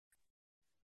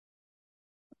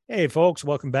Hey, folks,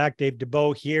 welcome back. Dave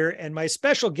DeBow here. And my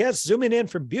special guest zooming in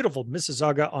from beautiful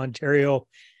Mississauga, Ontario,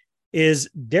 is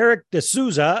Derek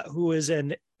D'Souza, who is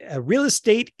a real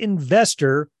estate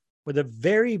investor with a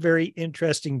very, very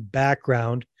interesting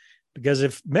background. Because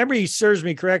if memory serves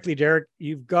me correctly, Derek,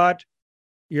 you've got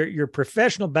your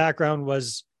professional background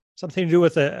was something to do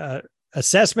with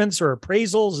assessments or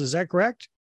appraisals. Is that correct?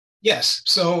 Yes.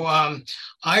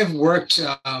 I've worked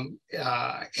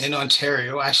in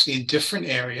Ontario, actually in different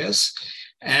areas,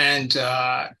 and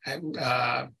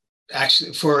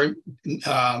actually for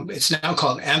it's now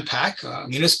called MPAC,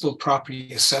 Municipal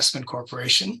Property Assessment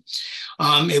Corporation.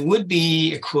 It would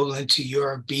be equivalent to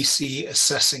your BC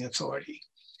Assessing Authority.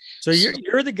 So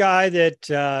you're the guy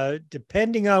that,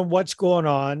 depending on what's going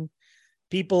on,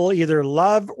 people either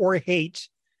love or hate.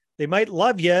 They might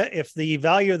love you if the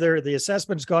value of the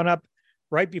assessment's gone up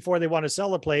right before they want to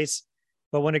sell a place,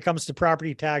 but when it comes to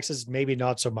property taxes, maybe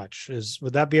not so much.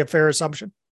 Would that be a fair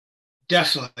assumption?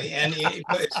 Definitely. And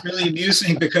it's really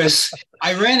amusing because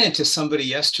I ran into somebody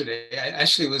yesterday. I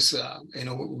actually was,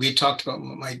 we talked about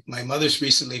my mother's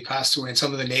recently passed away and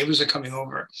some of the neighbors are coming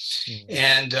over.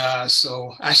 And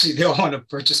so actually they all want to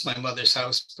purchase my mother's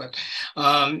house. But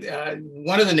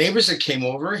one of the neighbors that came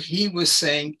over, he was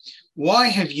saying, why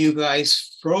have you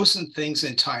guys frozen things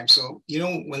in time? So,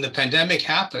 when the pandemic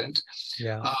happened,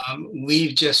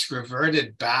 we've just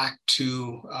reverted back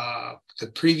to the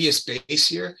previous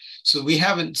base year. So we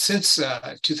haven't, since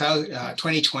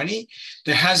 2020,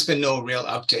 there has been no real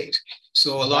update.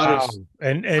 So a lot of,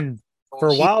 and for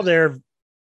a while there,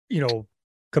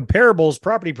 comparables,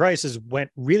 property prices went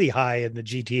really high in the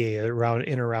GTA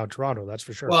around Toronto. That's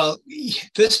for sure. Well,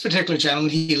 this particular gentleman,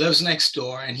 he lives next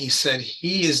door, and he said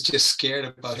he is just scared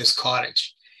about his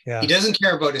cottage. Yeah. He doesn't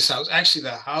care about his house. Actually,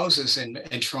 the houses in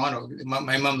Toronto,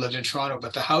 my mom lived in Toronto,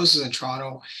 but the houses in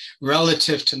Toronto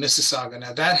relative to Mississauga.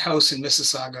 Now, that house in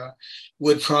Mississauga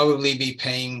would probably be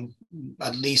paying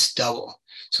at least double.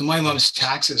 So my mom's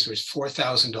taxes was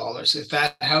 $4,000. If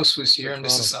that house was here in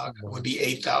Mississauga, it would be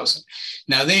 $8,000.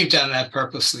 Now they've done that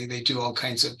purposely. They do all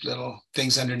kinds of little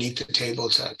things underneath the table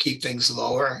to keep things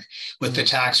lower with the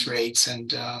tax rates.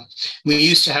 And we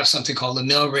used to have something called the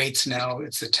mill rates. Now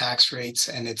it's the tax rates,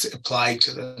 and it's applied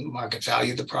to the market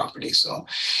value of the property. So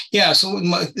yeah, so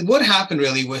what happened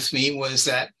really with me was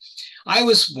that I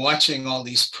was watching all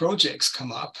these projects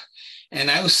come up,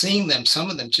 and I was seeing them, some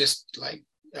of them just like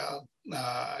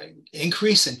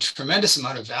increase in tremendous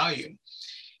amount of value.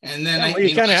 And then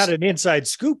you kind of had an inside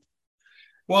scoop.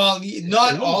 Well,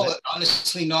 not all,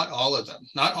 honestly, not all of them.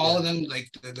 Not all of them. Like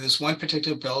there's one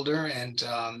particular builder, and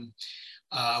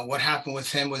what happened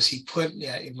with him was he put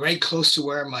right close to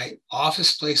where my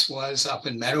office place was up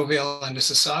in Meadowvale in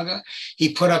Mississauga,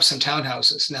 he put up some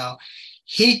townhouses. Now,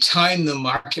 he timed the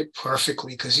market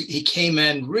perfectly because he came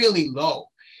in really low.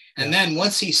 And then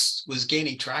once he was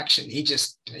gaining traction, he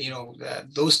just,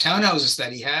 those townhouses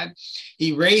that he had,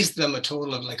 he raised them a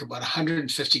total of like about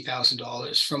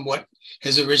 $150,000 from what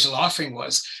his original offering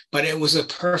was. But it was a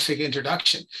perfect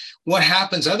introduction. What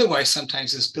happens otherwise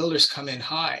sometimes is builders come in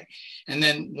high. And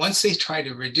then once they try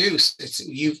to reduce,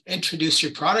 you've introduced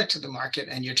your product to the market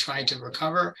and you're trying to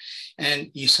recover,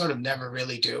 and you sort of never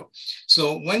really do.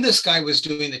 So when this guy was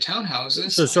doing the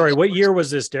townhouses. So sorry, what year was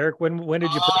this, Derek? When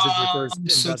did you purchase your first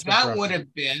investment So that property? would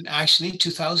have been actually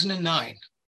 2009.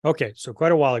 Okay, so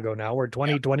quite a while ago now. We're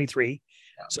 2023.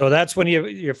 Yeah. So that's when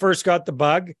you first got the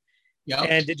bug. Yeah.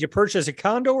 And did you purchase a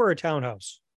condo or a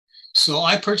townhouse? So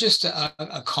I purchased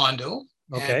a condo.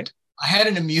 Okay. And I had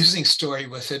an amusing story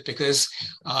with it because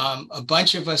a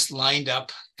bunch of us lined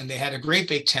up, and they had a great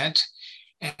big tent.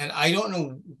 And I don't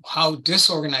know how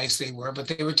disorganized they were, but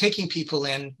they were taking people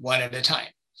in one at a time.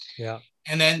 Yeah.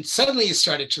 And then suddenly it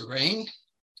started to rain.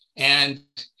 And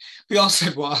we all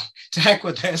said, well, to heck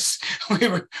with this. We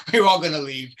were all going to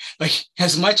leave. Like,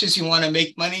 as much as you want to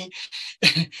make money,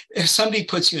 if somebody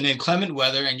puts you in inclement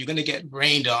weather and you're going to get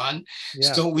rained on.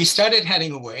 Yeah. So we started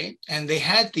heading away, and they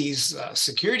had these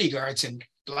security guards in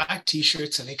black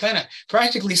T-shirts, and they kind of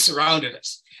practically surrounded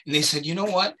us. And they said, you know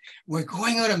what? We're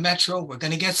going out of Metro. We're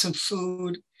going to get some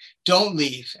food. Don't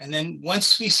leave. And then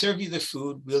once we serve you the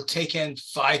food, we'll take in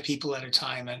 5 people at a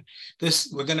time. And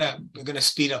we're gonna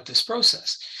speed up this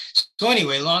process. So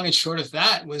anyway, long and short of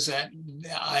that was that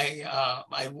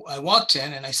I walked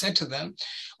in and I said to them,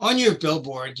 on your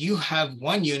billboard, you have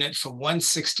one unit for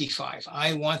 $165.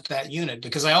 I want that unit,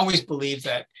 because I always believed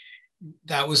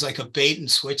that was like a bait and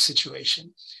switch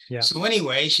situation. Yeah. So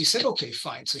anyway, she said, okay,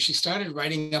 fine. So she started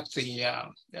writing up the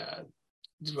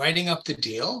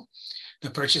deal, the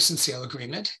purchase and sale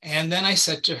agreement. And then I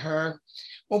said to her,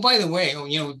 oh, by the way,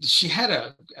 she had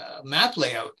a map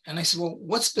layout. And I said, well,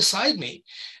 what's beside me?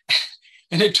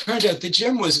 And it turned out the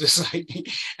gym was beside me.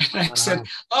 And I said,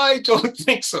 I don't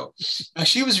think so. Now,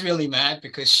 she was really mad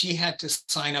because she had to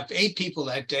sign up 8 people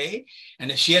that day. And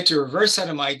if she had to reverse out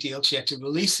of my deal, she had to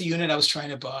release the unit I was trying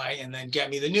to buy and then get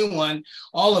me the new one,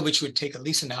 all of which would take at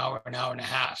least an hour and a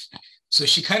half. So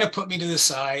she kind of put me to the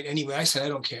side. Anyway, I said, I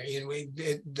don't care. Anyway,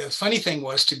 the funny thing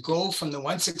was to go from the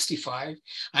 165,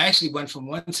 I actually went from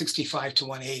 165 to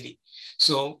 180.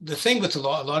 So the thing with a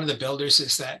lot of the builders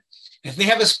is that if they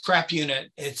have a scrap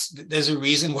unit, there's a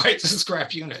reason why it's a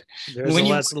scrap unit. There's a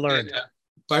lesson learned.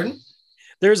 Pardon?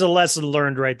 There's a lesson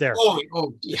learned right there. Oh,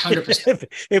 100%.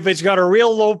 If it's got a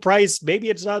real low price, maybe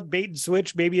it's not bait and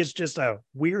switch. Maybe it's just a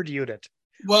weird unit.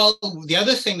 Well, the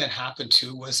other thing that happened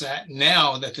too was that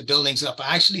now that the building's up,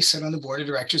 I actually sit on the board of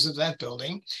directors of that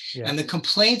building, and the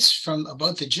complaints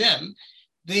about the gym,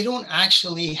 they don't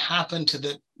actually happen to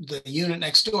the unit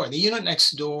next door. The unit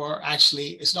next door actually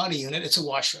is not a unit, it's a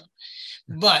washroom.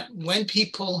 But when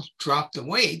people drop the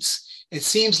weights, it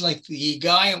seems like the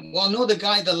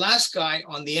last guy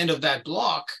on the end of that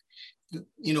block,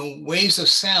 waves of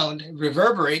sound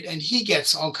reverberate and he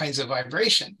gets all kinds of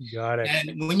vibration. Got it.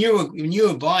 And when you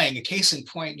were buying, a case in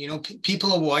point,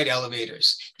 people avoid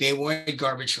elevators, they avoid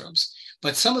garbage rooms.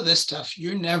 But some of this stuff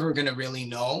you're never going to really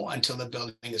know until the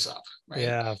building is up. Right?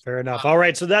 Yeah, fair enough. All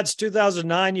right. So that's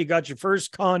 2009. You got your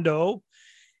first condo.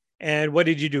 And what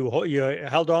did you do? You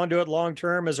held on to it long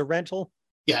term as a rental?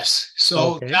 Yes.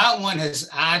 So that one has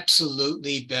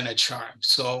absolutely been a charm.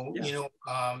 So,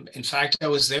 in fact, I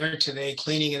was there today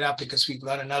cleaning it up because we've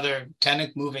got another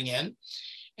tenant moving in.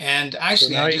 And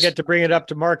actually, so now you get to bring it up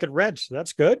to market rent. So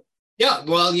that's good. Yeah.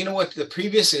 Well, you know what?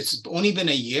 It's only been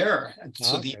a year.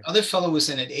 So the other fellow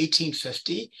was in at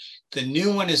 1850. The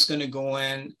new one is going to go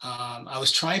in. I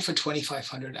was trying for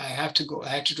 2,500. I had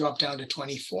to drop down to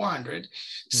 2,400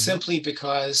 simply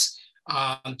because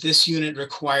this unit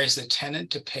requires the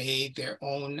tenant to pay their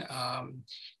own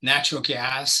natural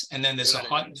gas, and then there's a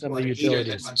hot water heater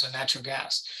that runs on natural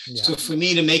gas. Yeah. So for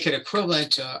me to make it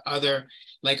equivalent to other,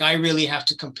 like I really have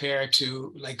to compare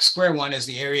to like Square One is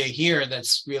the area here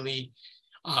that's really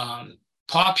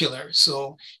popular.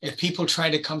 So if people try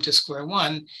to come to Square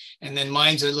One and then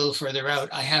mine's a little further out,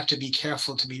 I have to be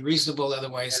careful to be reasonable.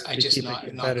 Otherwise, I just not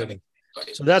going to.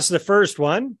 So that's the first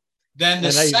one. Then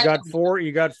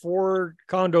you got four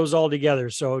condos altogether.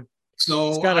 So it's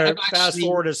kind of fast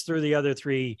forward us through the other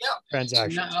 3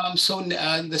 transactions. So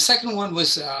the second one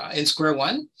was in Square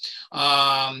One.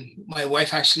 My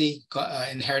wife actually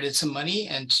inherited some money,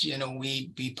 and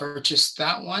we purchased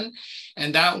that one.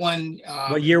 And that one.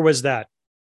 What year was that?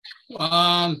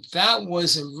 That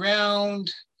was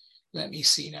around. Let me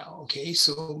see now. Okay,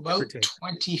 so about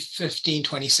 2015,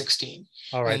 2016.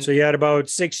 All right. So you had about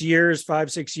 6 years,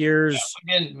 5-6 years.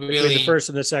 Yeah, really, the first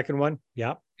and the second one.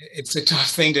 Yeah. It's a tough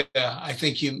thing to. I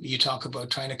think you talk about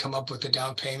trying to come up with the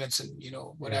down payments and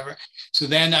whatever. Yeah. So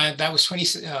then that was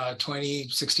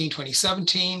 2016,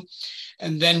 2017,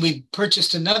 and then we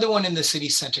purchased another one in the city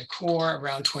center core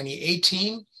around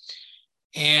 2018.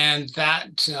 And that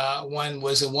one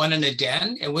was a 1 and a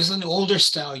den. It was an older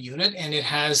style unit, and it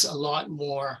has a lot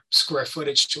more square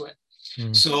footage to it.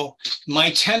 So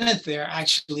my tenant there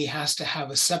actually has to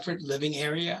have a separate living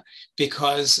area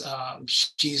because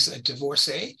she's a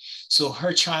divorcee. So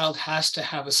her child has to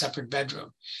have a separate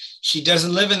bedroom. She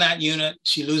doesn't live in that unit.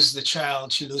 She loses the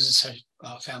child. She loses her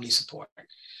family support.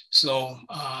 So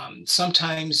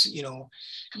sometimes,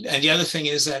 and the other thing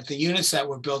is that the units that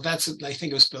were built, I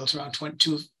think it was built around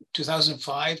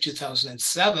 2005,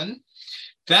 2007.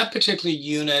 That particular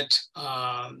unit,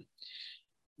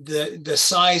 the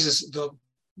size is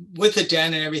with the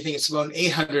den and everything, it's about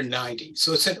 890.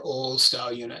 So it's an old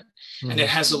style unit, and it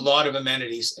has a lot of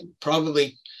amenities,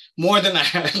 probably more than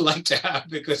I'd like to have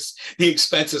because the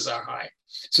expenses are high.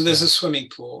 So there's a swimming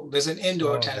pool, there's an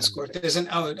indoor tennis court, there's an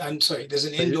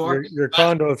indoor. Your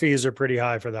condo fees are pretty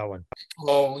high for that one.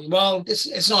 Oh, well,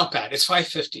 it's not bad. It's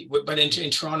 $550, but in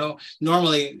Toronto,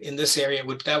 normally in this area,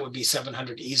 that would be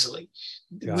 $700 easily.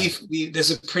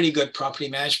 There's a pretty good property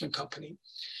management company.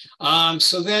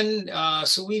 So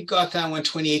we've got that one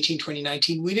 2018,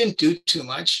 2019. We didn't do too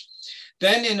much.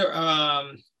 Then in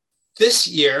this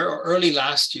year or early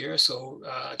last year, so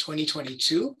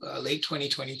 2022, late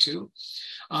 2022,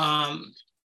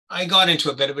 I got into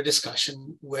a bit of a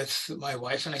discussion with my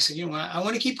wife, and I said, I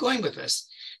want to keep going with this.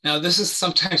 Now, this is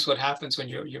sometimes what happens when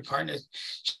your partner.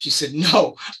 She said,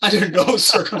 no, under no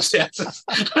circumstances.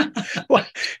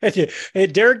 Hey,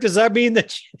 Derek, does that mean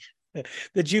that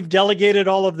that you've delegated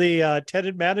all of the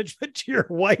tenant management to your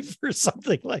wife or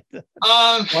something like that?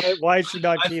 Um, Why is she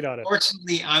not keen on it?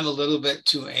 Unfortunately, I'm a little bit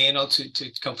too anal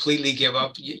to completely give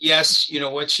up. Yes, you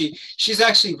know what, she's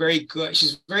actually very good.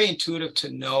 She's very intuitive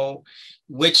to know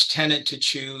which tenant to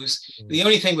choose. The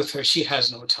only thing with her, she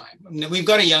has no time. I mean, we've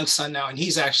got a young son now, and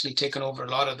he's actually taken over a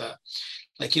lot of the,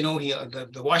 like, you know,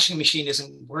 the washing machine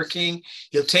isn't working.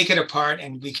 He'll take it apart,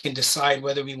 and we can decide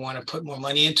whether we want to put more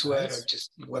money into it or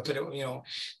just whip it. You know,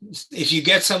 if you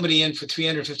get somebody in for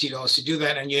 $350 to do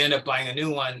that, and you end up buying a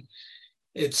new one,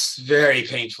 it's very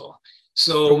painful.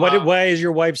 So So, why is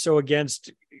your wife so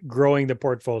against growing the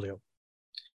portfolio?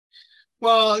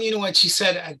 well, you know what she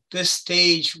said, at this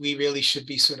stage, we really should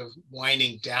be sort of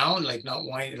winding down, like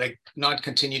not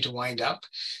continue to wind up.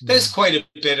 There's quite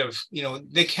a bit of, you know,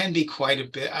 there can be quite a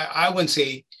bit. I wouldn't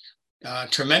say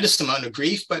tremendous amount of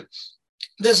grief, but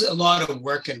there's a lot of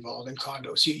work involved in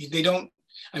condos. They don't,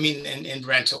 I mean, in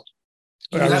rental.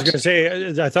 But I was going to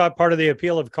say, I thought part of the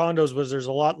appeal of condos was there's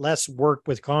a lot less work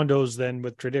with condos than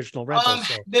with traditional rentals.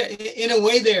 So. In a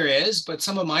way there is, but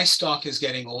some of my stock is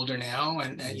getting older now.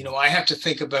 And you know, I have to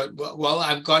think about, well,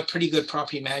 I've got pretty good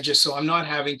property managers, so I'm not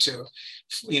having to,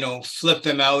 you know, flip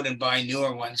them out and buy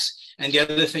newer ones. And the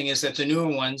other thing is that the newer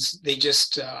ones, they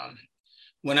just,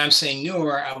 when I'm saying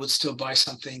newer, I would still buy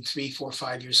something 3, 4,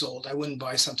 5 years old. I wouldn't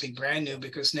buy something brand new,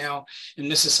 because now in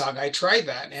Mississauga, I tried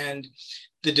that. And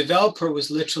the developer was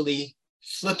literally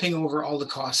flipping over all the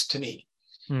costs to me.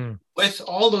 With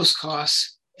all those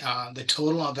costs, the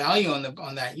total value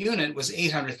on that unit was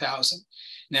 800,000.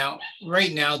 Now,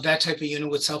 right now, that type of unit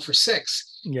would sell for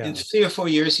 6. Yeah. In 3 or 4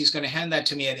 years, he's going to hand that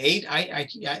to me at 8.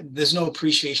 There's no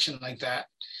appreciation like that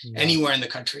anywhere in the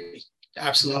country.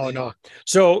 Absolutely not.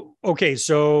 So, okay,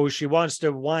 so she wants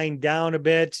to wind down a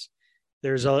bit.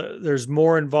 There's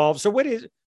more involved. So, what is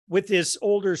with this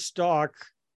older stock?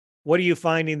 What are you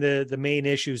finding the main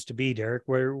issues to be, Derek?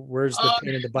 Where's the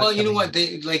pain in the butt? Well, you know what?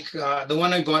 They like the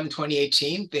one I bought in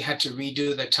 2018. They had to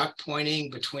redo the tuck pointing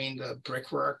between the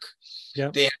brickwork. Yeah.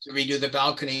 They had to redo the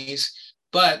balconies,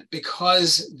 but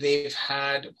because they've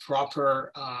had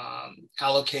proper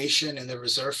allocation in the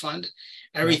reserve fund,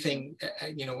 everything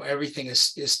everything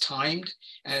is timed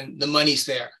and the money's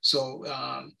there. So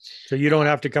so you don't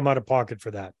have to come out of pocket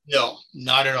for that. No,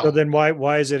 not at all. So then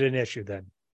why is it an issue then?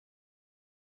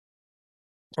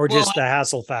 Or just the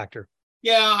hassle factor?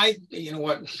 Yeah, you know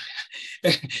what,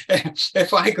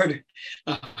 if I could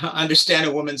understand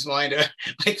a woman's mind,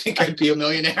 I think I'd be a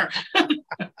millionaire.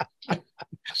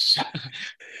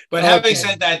 But having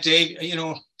said that, Dave, you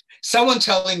know, someone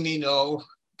telling me no,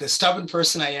 the stubborn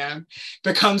person I am,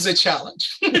 becomes a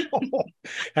challenge.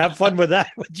 Have fun with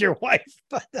that with your wife.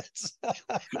 But that's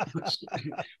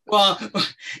well,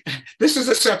 this is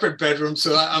a separate bedroom,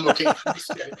 so I'm okay.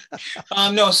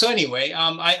 No, so anyway,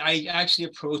 I actually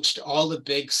approached all the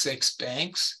big 6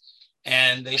 banks,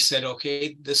 and they said,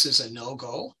 okay, this is a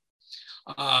no-go.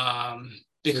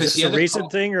 Because the other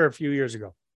recent thing or a few years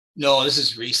ago? No, this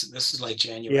is recent. This is like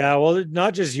January. Yeah, well,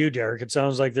 not just you, Derek. It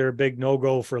sounds like they're a big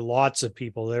no-go for lots of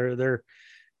people. They're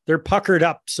puckered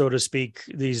up, so to speak,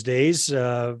 these days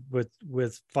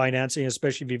with financing,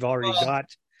 especially if you've already got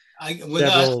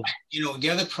several. You know, the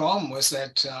other problem was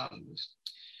that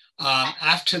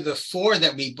after the 4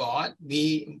 that we bought,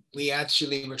 we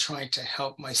actually were trying to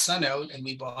help my son out, and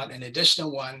we bought an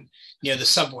additional one near the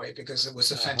subway because it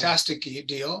was a fantastic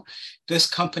deal. This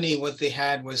company, what they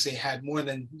had was they had more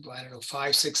than, I don't know,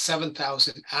 5, 6,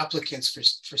 7,000 applicants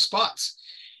for spots,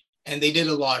 and they did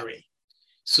a lottery.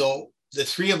 So the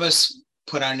 3 of us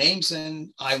put our names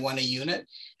in. I won a unit,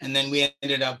 and then we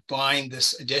ended up buying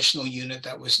this additional unit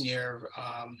that was near.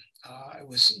 It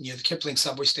was near the Kipling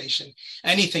subway station.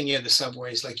 Anything near the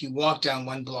subways, like you walk down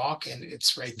 1 block and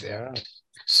it's right there. Yeah.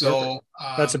 So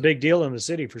that's a big deal in the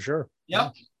city for sure. Yeah.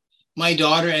 My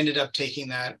daughter ended up taking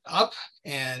that up,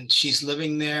 and she's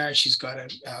living there. She's got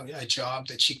a job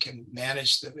that she can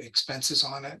manage the expenses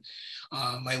on it.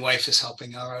 My wife is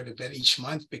helping her out a bit each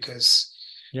month because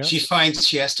she finds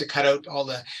she has to cut out all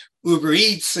the Uber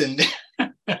Eats and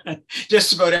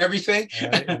just about everything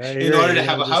in order to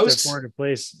have a house,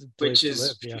 which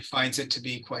is, she finds it to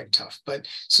be quite tough. But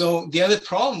so the other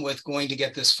problem with going to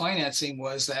get this financing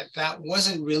was that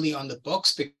wasn't really on the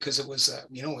books, because it was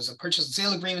it was a purchase and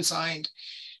sale agreement signed.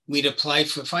 We'd applied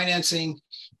for financing,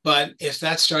 but if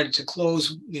that started to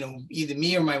close, either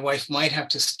me or my wife might have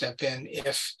to step in.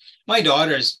 If my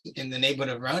daughter's in the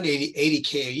neighborhood of around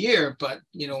 80K a year, but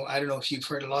I don't know if you've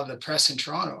heard a lot of the press in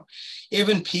Toronto,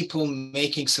 even people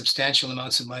making substantial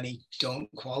amounts of money don't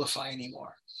qualify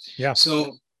anymore. Yeah.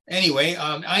 So anyway,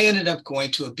 I ended up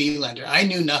going to a B lender. I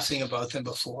knew nothing about them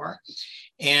before.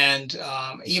 And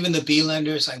even the B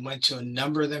lenders, I went to a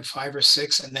number of them, 5 or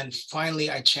 6. And then finally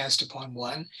I chanced upon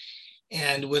one.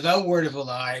 And without word of a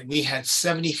lie, we had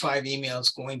 75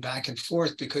 emails going back and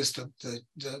forth because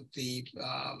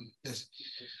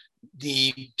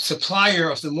the supplier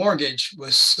of the mortgage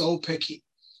was so picky.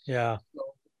 Yeah. So,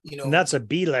 and that's a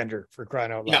B lender, for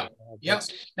crying out loud. Yeah.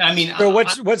 I mean, so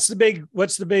what's the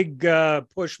big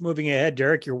push moving ahead,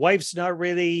 Derek? Your wife's not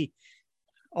really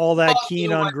all that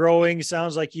keen on growing.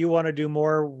 Sounds like you want to do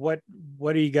more. What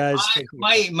are you guys thinking?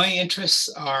 My interests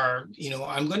are,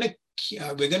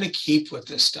 we're going to keep with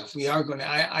this stuff. We are going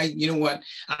to, you know what,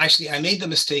 actually, I made the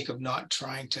mistake of not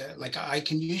trying to, like, I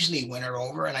can usually win her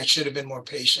over, and I should have been more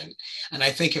patient. And I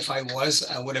think if I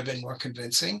would have been more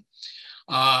convincing.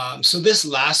 So this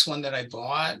last one that I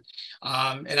bought,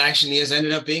 it actually has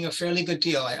ended up being a fairly good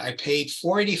deal. I paid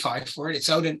 $485 for it. It's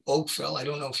out in Oakville. I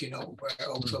don't know if you know where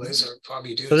Oakville is, or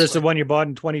probably do. So this is the one you bought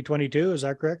in 2022. Is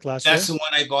that correct? That's the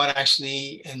one I bought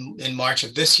actually in March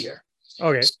of this year.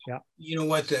 Okay. So, yeah. You know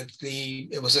what?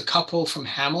 It was a couple from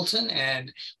Hamilton,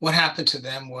 and what happened to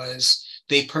them was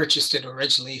they purchased it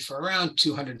originally for around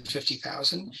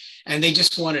 $250,000, and they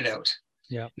just wanted out.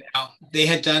 Yeah. Now, they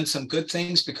had done some good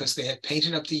things because they had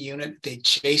painted up the unit. They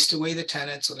chased away the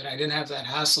tenant so that I didn't have that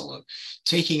hassle of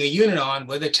taking a unit on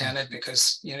with a tenant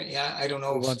because, I don't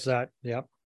know. Who wants that? Yeah.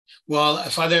 Well,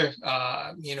 if other,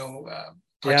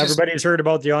 everybody's heard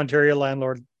about the Ontario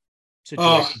landlord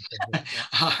situation.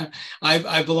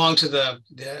 I belong to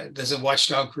there's a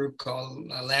watchdog group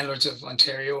called Landlords of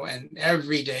Ontario, and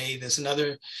every day there's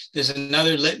another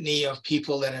litany of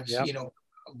people that have,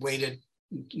 waited.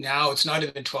 Now it's not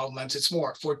even 12 months, it's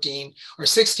more 14 or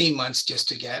 16 months just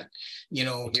to get,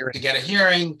 to get a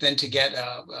hearing, then to get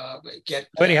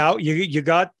anyhow, you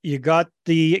got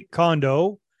the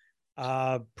condo,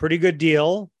 pretty good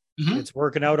deal. Mm-hmm. It's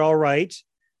working out all right,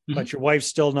 mm-hmm. but your wife's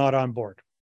still not on board.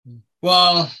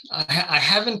 Well, I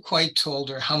haven't quite told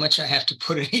her how much I have to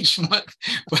put in each month,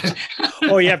 but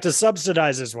you have to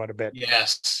subsidize this one a bit.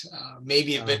 Yes,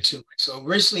 maybe a bit too much. So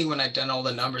originally, when I'd done all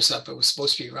the numbers up, it was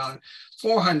supposed to be around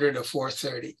 400 or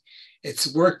 430.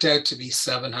 It's worked out to be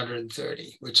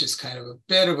 730, which is kind of a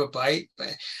bit of a bite,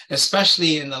 but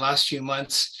especially in the last few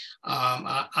months.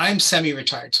 I'm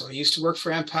semi-retired, so I used to work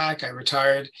for MPAC. I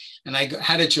retired, and I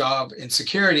had a job in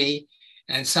security.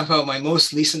 And somehow my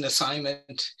most recent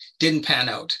assignment didn't pan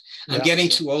out. I'm getting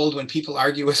too old. When people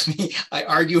argue with me, I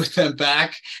argue with them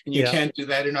back, and you can't do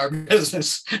that in our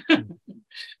business.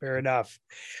 Fair enough.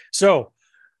 So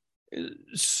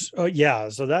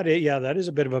that is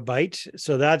a bit of a bite.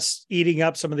 So that's eating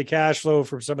up some of the cash flow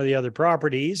from some of the other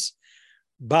properties,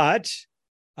 but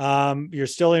you're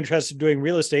still interested in doing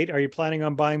real estate. Are you planning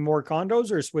on buying more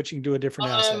condos or switching to a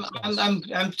different asset?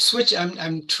 I'm switching.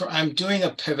 I'm doing a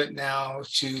pivot now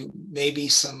to maybe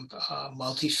some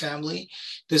multifamily.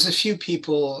 There's a few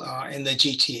people in the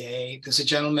GTA. There's a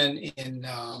gentleman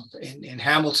in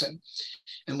Hamilton,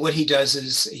 and what he does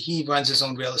is he runs his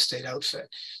own real estate outfit.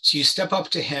 So you step up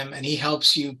to him, and he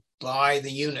helps you buy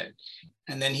the unit,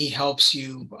 and then he helps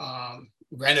you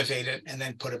renovate it and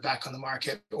then put it back on the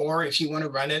market. Or if you want to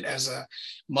run it as a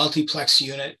multiplex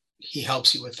unit, he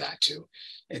helps you with that too.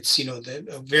 It's, the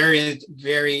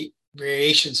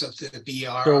variations of the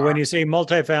BR. So when you say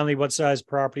multifamily, what size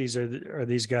properties are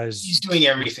these guys? He's doing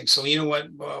everything. So you know what?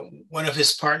 One of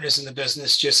his partners in the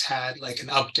business just had like an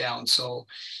up down. So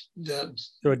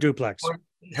a duplex.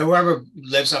 Whoever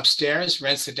lives upstairs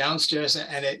rents the downstairs,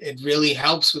 and it really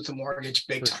helps with the mortgage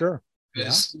big time. Sure.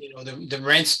 Because the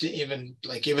rents, even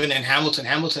in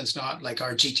Hamilton's not like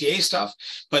our GTA stuff,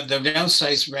 but the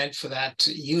downsized rent for that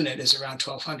unit is around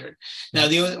 $1,200. Now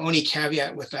the only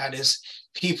caveat with that is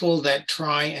people that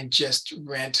try and just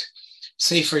rent,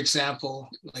 say for example,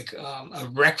 like a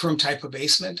rec room type of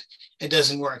basement, it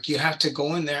doesn't work. You have to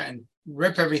go in there and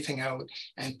rip everything out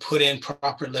and put in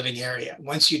proper living area.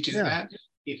 Once you do that,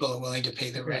 people are willing to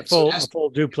pay the rent. A full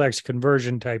duplex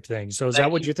conversion type thing. So is that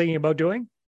what you're thinking about doing?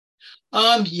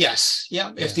 Yes.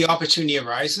 Yeah. If the opportunity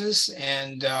arises,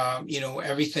 and,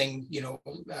 everything,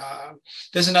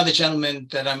 there's another gentleman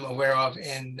that I'm aware of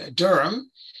in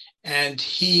Durham, and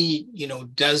he,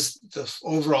 does the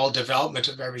overall development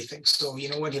of everything. So,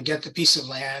 when you get the piece of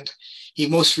land, he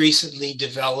most recently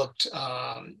developed,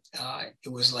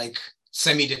 it was like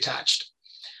semi-detached.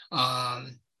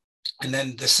 And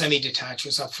then the semi-detached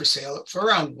was up for sale for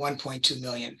around 1.2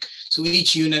 million. So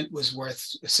each unit was worth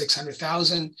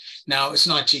 600,000. Now it's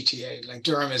not GTA. Like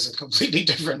Durham is a completely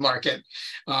different market.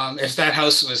 If that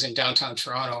house was in downtown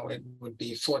Toronto, it would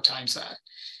be 4 times that.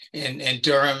 In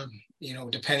Durham,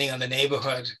 depending on the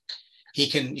neighborhood, he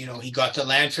can, he got the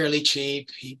land fairly cheap.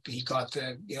 He got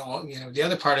the, the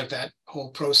other part of that whole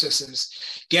process is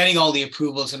getting all the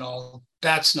approvals and all.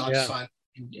 That's not fun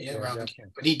around here,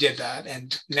 but he did that.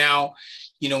 And now,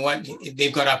 you know what,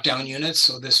 they've got up down units.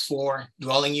 So there's 4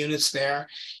 dwelling units there.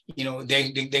 They're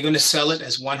going to sell it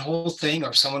as one whole thing, or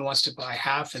if someone wants to buy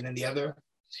half and then the other.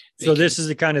 So this is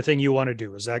the kind of thing you want to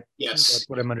do. Is that? Yes. That's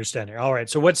what I'm understanding. All right.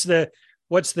 So what's the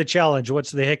challenge?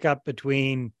 What's the hiccup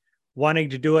between wanting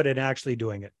to do it and actually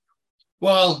doing it?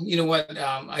 Well, you know what,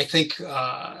 I think,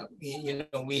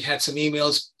 we had some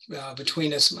emails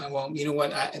between us. Well, you know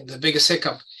what, the biggest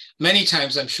hiccup many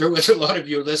times, I'm sure with a lot of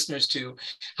your listeners too,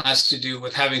 has to do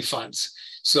with having funds.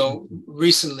 So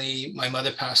recently my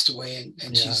mother passed away,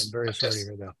 and she's very sorry to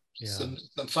hear that. Some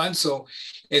funds. So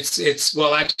it's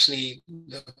well, actually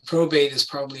the probate is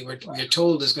probably, we're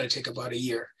told, is going to take about a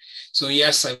year. So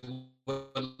yes, I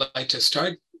would like to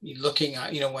start looking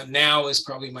at, what now is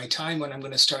probably my time when I'm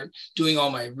going to start doing all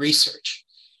my research.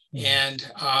 And,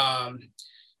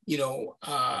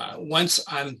 once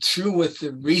I'm through with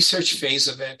the research phase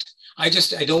of it, I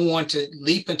don't want to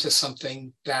leap into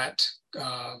something that,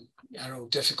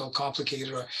 difficult,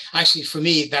 complicated, or actually for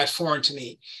me, that foreign to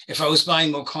me. If I was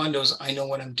buying more condos, I know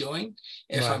what I'm doing.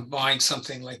 If I'm buying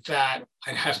something like that,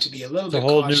 I'd have to be a little bit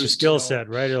cautious. A whole new skill set,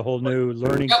 right? A whole new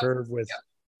learning curve with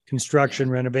construction,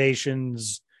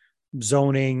 renovations,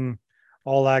 zoning,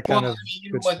 all that kind of.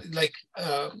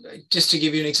 Just to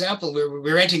give you an example,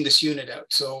 we're renting this unit out.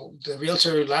 So the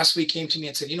realtor last week came to me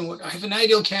and said, I have an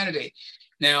ideal candidate.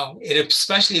 Now, it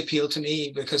especially appealed to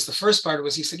me because the first part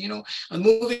was, he said, I'm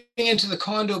moving into the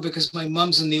condo because my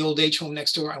mom's in the old age home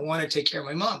next door. I want to take care of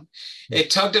my mom. It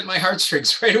tugged at my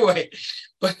heartstrings right away.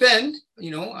 But then,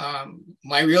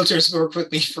 my realtor's worked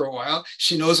with me for a while.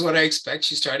 She knows what I expect.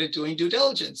 She started doing due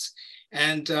diligence.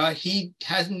 And he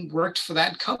hasn't worked for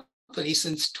that company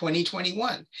since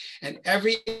 2021. And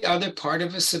every other part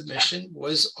of his submission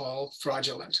was all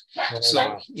fraudulent.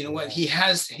 What? He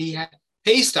had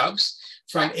pay stubs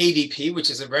from ADP, which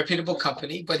is a reputable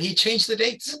company, but he changed the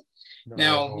dates.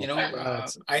 I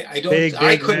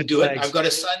couldn't do it. I've got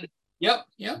a son. Yeah.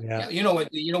 You know what?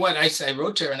 I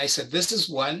wrote to her and I said, this is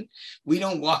one we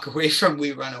don't walk away from,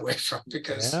 we run away from,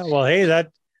 because. Yeah, well, hey,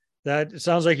 that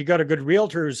sounds like you got a good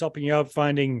realtor who's helping you out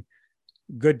finding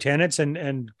good tenants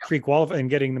and pre-qualify and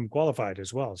getting them qualified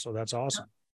as well. So that's awesome.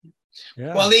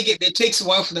 Yeah. Well, it takes a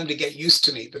while for them to get used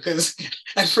to me, because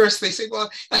at first they say,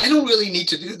 well, I don't really need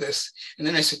to do this. And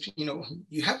then I said,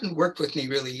 you haven't worked with me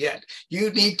really yet.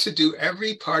 You need to do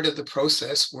every part of the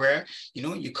process where,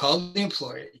 you call the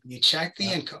employer, you check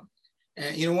the income.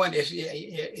 And you know what, if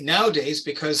nowadays,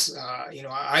 because,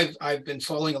 I've been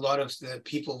following a lot of the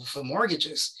people for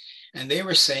mortgages, and they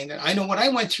were saying that I know what I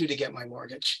went through to get my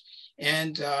mortgage.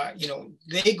 And,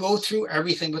 they go through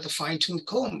everything with a fine-tooth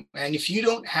comb. And if you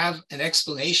don't have an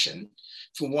explanation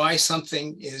for why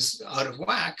something is out of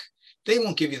whack, they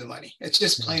won't give you the money. It's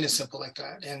just plain and simple like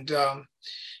that. And,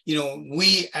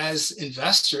 we as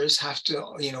investors have to,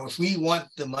 if we want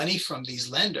the money from these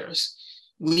lenders,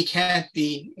 we can't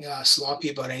be sloppy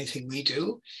about anything we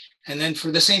do. And then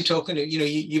for the same token,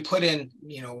 you put in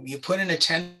a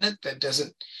tenant that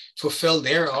doesn't fulfill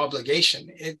their obligation,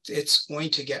 it's going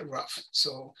to get rough.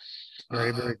 So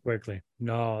very, very quickly.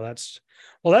 No,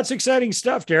 that's exciting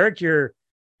stuff, Derek. You're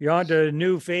on to a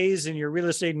new phase in your real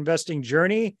estate investing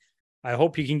journey. I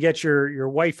hope you can get your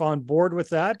wife on board with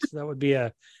that. That would be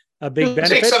a big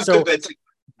benefit. So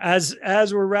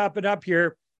as we're wrapping up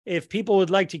here, if people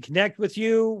would like to connect with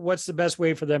you, what's the best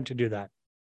way for them to do that?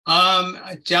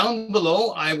 Down below,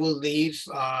 I will leave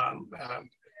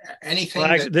anything.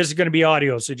 Well, actually, this is going to be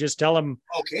audio, so just tell them.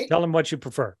 Okay. Tell them what you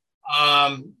prefer.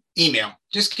 Email.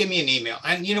 Just give me an email.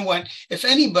 And you know what? If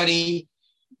anybody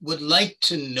would like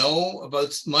to know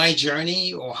about my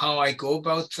journey or how I go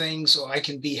about things, or I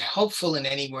can be helpful in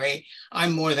any way,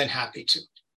 I'm more than happy to.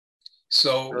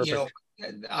 So, perfect.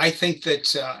 I think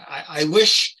that I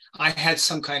wish I had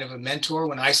some kind of a mentor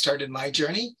when I started my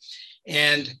journey.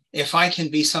 And if I can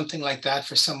be something like that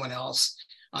for someone else,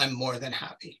 I'm more than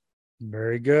happy.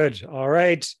 Very good. All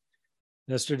right.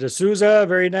 Mr. D'Souza,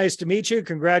 very nice to meet you.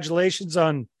 Congratulations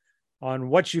on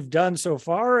what you've done so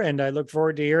far. And I look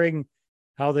forward to hearing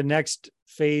how the next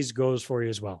phase goes for you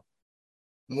as well.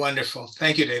 Wonderful.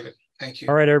 Thank you, David. Thank you.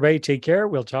 All right, everybody, take care.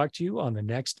 We'll talk to you on the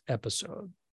next episode.